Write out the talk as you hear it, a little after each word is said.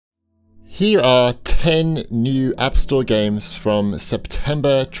Here are 10 new App Store games from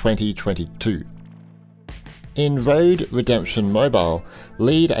September 2022. In Road Redemption Mobile,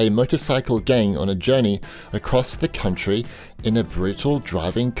 lead a motorcycle gang on a journey across the country in a brutal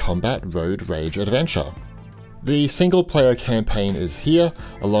driving combat road rage adventure. The single-player campaign is here,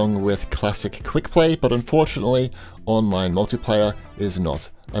 along with classic quick play, but unfortunately, online multiplayer is not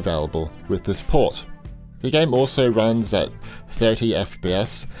available with this port. The game also runs at 30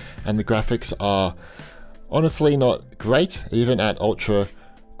 FPS, and the graphics are honestly not great, even at ultra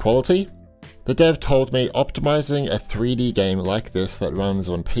quality. The dev told me optimizing a 3D game like this that runs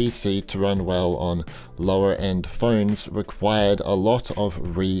on PC to run well on lower-end phones required a lot of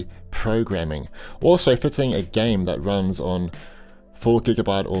reprogramming. Also, fitting a game that runs on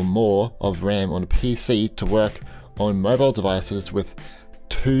 4GB or more of RAM on PC to work on mobile devices with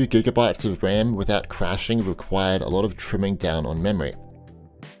 2GB of RAM without crashing required a lot of trimming down on memory.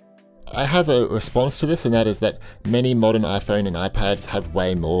 I have a response to this, and that is that many modern iPhone and iPads have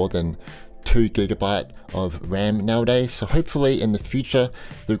way more than 2GB of RAM nowadays, so hopefully in the future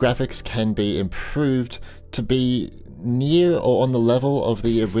the graphics can be improved to be near or on the level of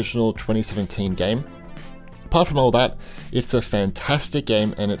the original 2017 game. Apart from all that, it's a fantastic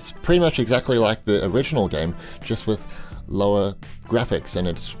game, and it's pretty much exactly like the original game, just with lower graphics, and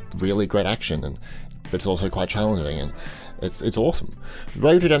it's really great action, but it's also quite challenging, and it's awesome.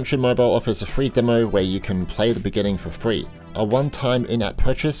 Road Redemption Mobile offers a free demo where you can play the beginning for free. A one-time in-app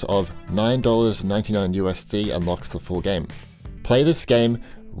purchase of $9.99 USD unlocks the full game. Play this game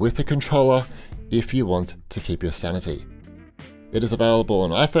with a controller if you want to keep your sanity. It is available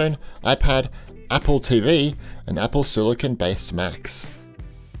on iPhone, iPad, Apple TV, and Apple Silicon-based Macs.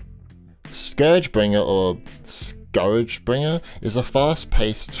 ScourgeBringer, or ScourgeBringer, is a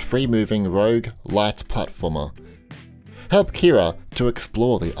fast-paced, free-moving rogue light platformer. Help Kira to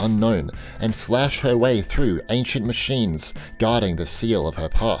explore the unknown and slash her way through ancient machines guarding the seal of her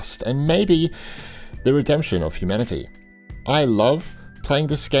past, and maybe the redemption of humanity. I love playing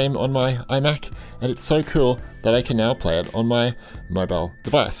this game on my iMac, and it's so cool that I can now play it on my mobile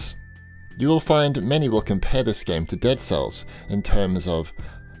device. You will find many will compare this game to Dead Cells in terms of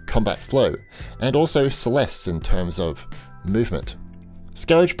combat flow, and also Celeste in terms of movement.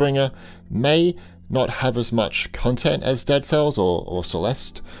 ScourgeBringer may not have as much content as Dead Cells or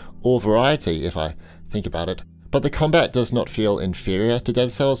Celeste, or variety if I think about it, but the combat does not feel inferior to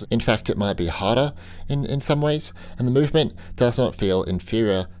Dead Cells. In fact, it might be harder in some ways, and the movement does not feel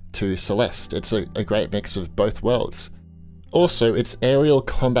inferior to Celeste. It's a great mix of both worlds. Also, its aerial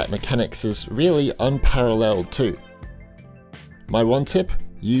combat mechanics is really unparalleled too. My one tip: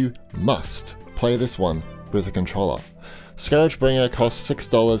 you must play this one with a controller. ScourgeBringer costs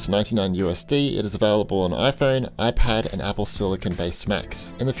 $6.99 USD. It is available on iPhone, iPad, and Apple Silicon-based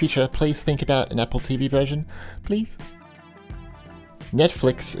Macs. In the future, please think about an Apple TV version, please.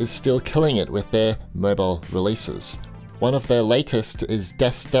 Netflix is still killing it with their mobile releases. One of their latest is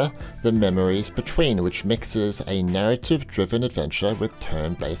Desta, The Memories Between, which mixes a narrative-driven adventure with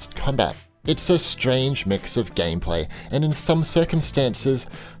turn-based combat. It's a strange mix of gameplay, and in some circumstances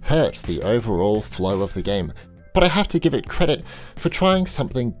hurts the overall flow of the game, but I have to give it credit for trying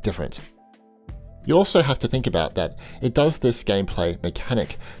something different. You also have to think about that it does this gameplay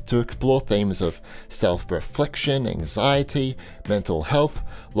mechanic to explore themes of self-reflection, anxiety, mental health,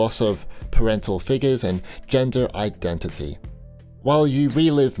 loss of parental figures, and gender identity. While you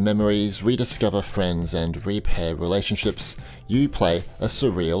relive memories, rediscover friends, and repair relationships, you play a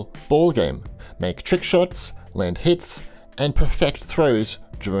surreal ball game, make trick shots, land hits, and perfect throws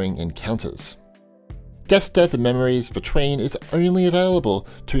during encounters. Desta, The Memories Between is only available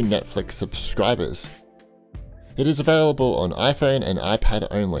to Netflix subscribers. It is available on iPhone and iPad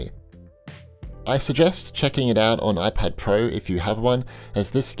only. I suggest checking it out on iPad Pro if you have one, as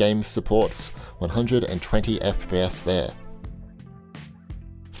this game supports 120 FPS there.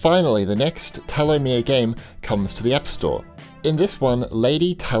 Finally, the next Tallowmere game comes to the App Store. In this one,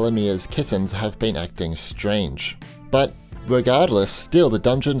 Lady Tallomere's kittens have been acting strange. But regardless, still the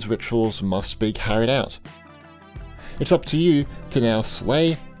dungeon's rituals must be carried out. It's up to you to now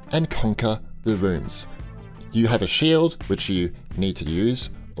slay and conquer the rooms. You have a shield, which you need to use,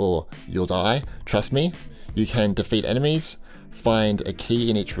 or you'll die, trust me. You can defeat enemies, find a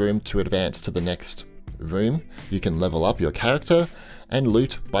key in each room to advance to the next room. You can level up your character, and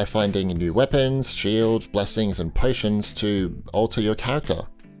loot by finding new weapons, shields, blessings, and potions to alter your character.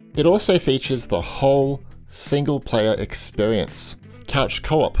 It also features the whole single-player experience. Couch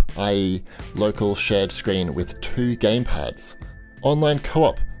co-op, i.e. local shared screen with 2 gamepads. Online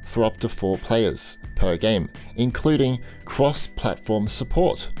co-op for up to 4 players per game, including cross-platform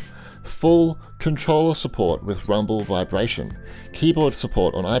support. full controller support with rumble vibration, keyboard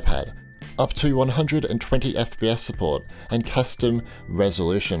support on iPad, up to 120 FPS support, and custom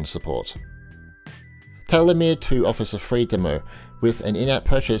resolution support. Tallowmere 2 offers a free demo with an in-app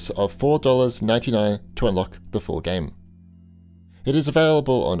purchase of $4.99 to unlock the full game. It is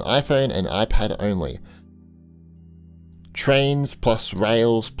available on iPhone and iPad only. Trains plus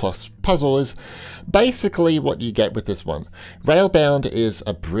rails plus puzzle is basically what you get with this one. Railbound is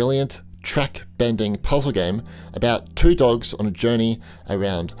a brilliant track-bending puzzle game about two dogs on a journey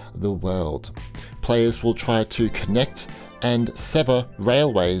around the world. Players will try to connect and sever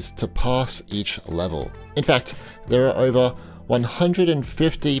railways to pass each level. In fact, there are over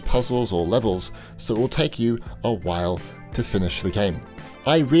 150 puzzles or levels, so it will take you a while to finish the game.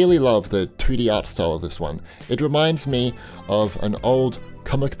 I really love the 2D art style of this one. It reminds me of an old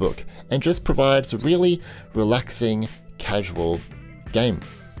comic book and just provides a really relaxing, casual game.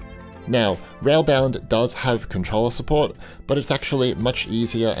 Now, Railbound does have controller support, but it's actually much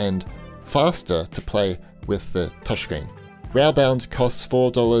easier and faster to play with the touchscreen. Railbound costs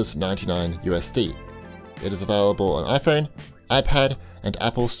 $4.99 USD. It is available on iPhone, iPad, and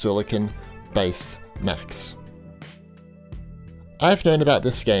Apple Silicon-based Macs. I've known about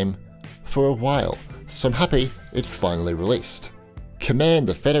this game for a while, so I'm happy it's finally released. Command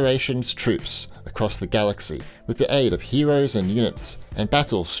the Federation's troops across the galaxy with the aid of heroes and units, and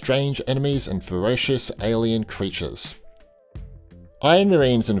battle strange enemies and ferocious alien creatures. Iron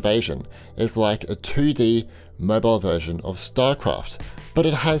Marine's Invasion is like a 2D mobile version of StarCraft, but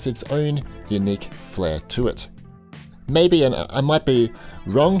it has its own unique flair to it. Maybe, and I might be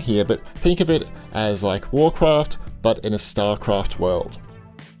wrong here, but think of it as like Warcraft, but in a StarCraft world.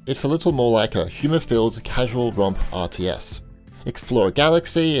 It's a little more like a humor-filled casual romp RTS. Explore a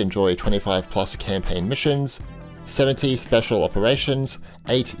galaxy, enjoy 25+ campaign missions, 70 special operations,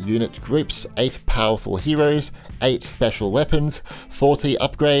 8 unit groups, 8 powerful heroes, 8 special weapons, 40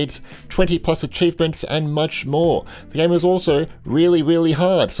 upgrades, 20+ achievements, and much more. The game is also really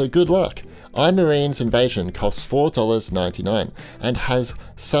hard, so good luck. Iron Marine's Invasion costs $4.99 and has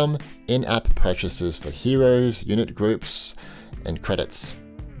some in-app purchases for heroes, unit groups, and credits.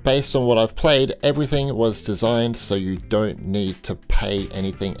 Based on what I've played, everything was designed so you don't need to pay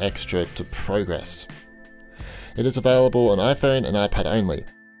anything extra to progress. It is available on iPhone and iPad only.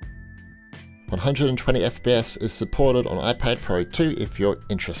 120 FPS is supported on iPad Pro 2 if you're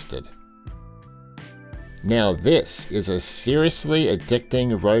interested. Now this is a seriously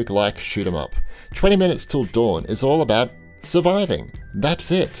addicting roguelike shoot-'em-up. 20 Minutes Till Dawn is all about surviving.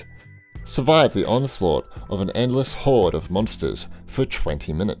 That's it. Survive the onslaught of an endless horde of monsters for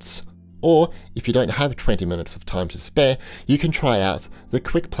 20 minutes. Or, if you don't have 20 minutes of time to spare, you can try out the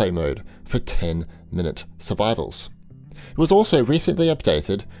quick play mode for 10-minute survivals. It was also recently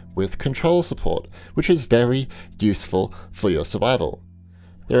updated with controller support, which is very useful for your survival.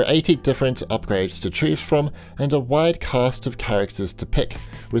 There are 80 different upgrades to choose from and a wide cast of characters to pick,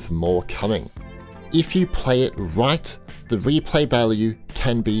 with more coming. If you play it right, the replay value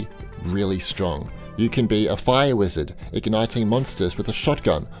can be really strong. You can be a fire wizard, igniting monsters with a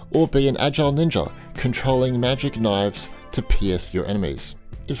shotgun, or be an agile ninja, controlling magic knives to pierce your enemies.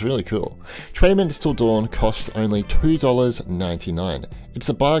 It's really cool. 20 Minutes Till Dawn costs only $2.99. It's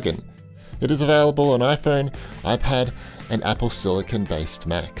a bargain. It is available on iPhone, iPad, and Apple Silicon-based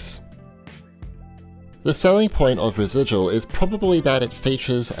Macs. The selling point of Residual is probably that it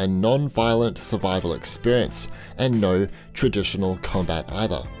features a non-violent survival experience, and no traditional combat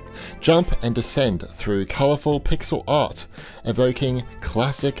either. Jump and descend through colourful pixel art, evoking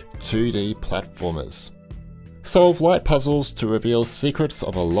classic 2D platformers. Solve light puzzles to reveal secrets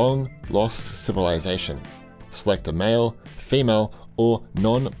of a long-lost civilization. Select a male, female, or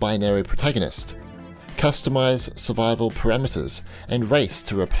non-binary protagonist. Customize survival parameters and race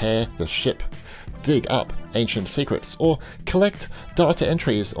to repair the ship. Dig up ancient secrets or collect data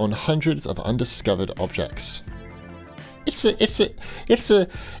entries on hundreds of undiscovered objects. It's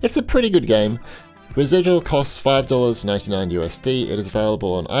a pretty good game. Residual costs $5.99 USD. It is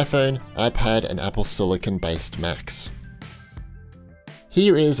available on iPhone, iPad, and Apple Silicon-based Macs.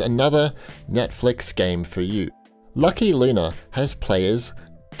 Here is another Netflix game for you. Lucky Luna has players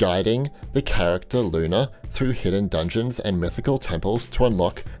guiding the character Luna through hidden dungeons and mythical temples to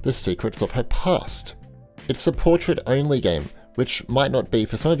unlock the secrets of her past. It's a portrait-only game, which might not be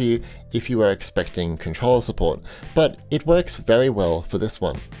for some of you if you are expecting controller support, but it works very well for this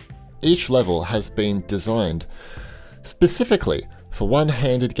one. Each level has been designed specifically for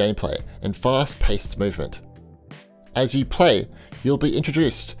one-handed gameplay and fast-paced movement. As you play, you'll be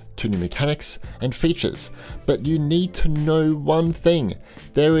introduced to new mechanics and features, but you need to know one thing.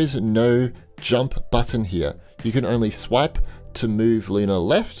 There is no jump button here. You can only swipe to move Luna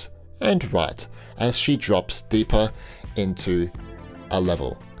left and right as she drops deeper into a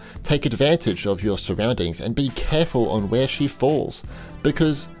level. Take advantage of your surroundings and be careful on where she falls,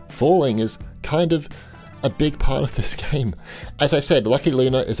 because falling is kind of a big part of this game. As I said, Lucky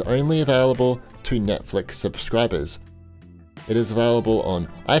Luna is only available to Netflix subscribers. It is available on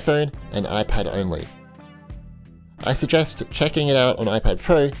iPhone and iPad only. I suggest checking it out on iPad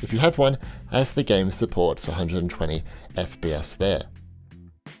Pro if you have one, as the game supports 120 FPS there.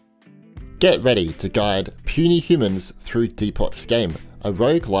 Get ready to guide puny humans through Despot's game, a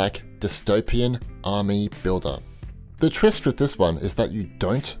roguelike dystopian army builder. The twist with this one is that you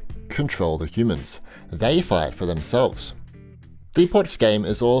don't control the humans, they fight for themselves. Despot's game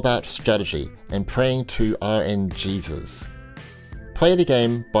is all about strategy and praying to RNGesus. Play the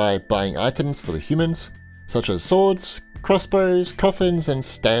game by buying items for the humans, such as swords, crossbows, coffins, and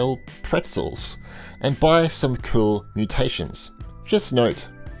stale pretzels, and buy some cool mutations. Just note,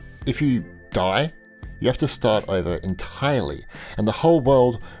 if you die, you have to start over entirely, and the whole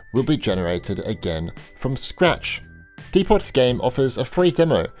world will be generated again from scratch. Despot's game offers a free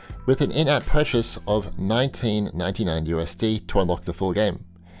demo with an in-app purchase of $19.99 USD to unlock the full game.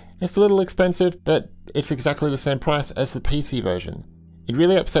 It's a little expensive, but it's exactly the same price as the PC version. It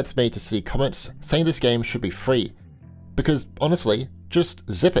really upsets me to see comments saying this game should be free, because honestly, just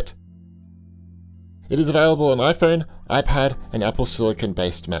zip it. It is available on iPhone, iPad, and Apple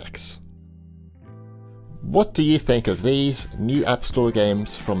Silicon-based Macs. What do you think of these new App Store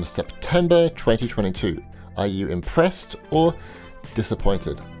games from September 2022? Are you impressed or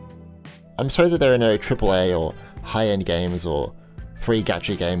disappointed? I'm sorry that there are no AAA or high-end games or free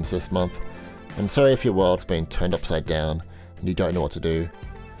gacha games this month. I'm sorry if your world's been turned upside down and you don't know what to do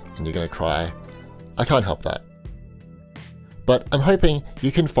and you're gonna cry. I can't help that. But I'm hoping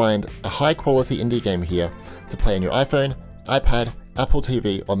you can find a high-quality indie game here to play on your iPhone, iPad, Apple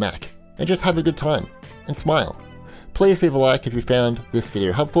TV, or Mac, and just have a good time and smile. Please leave a like if you found this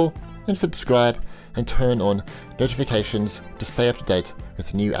video helpful, and subscribe and turn on notifications to stay up to date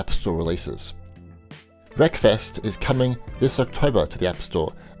with new App Store releases. Wreckfest is coming this October to the App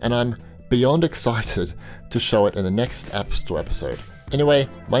Store, and I'm beyond excited to show it in the next App Store episode. Anyway,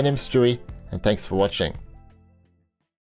 my name's Stewie, and thanks for watching.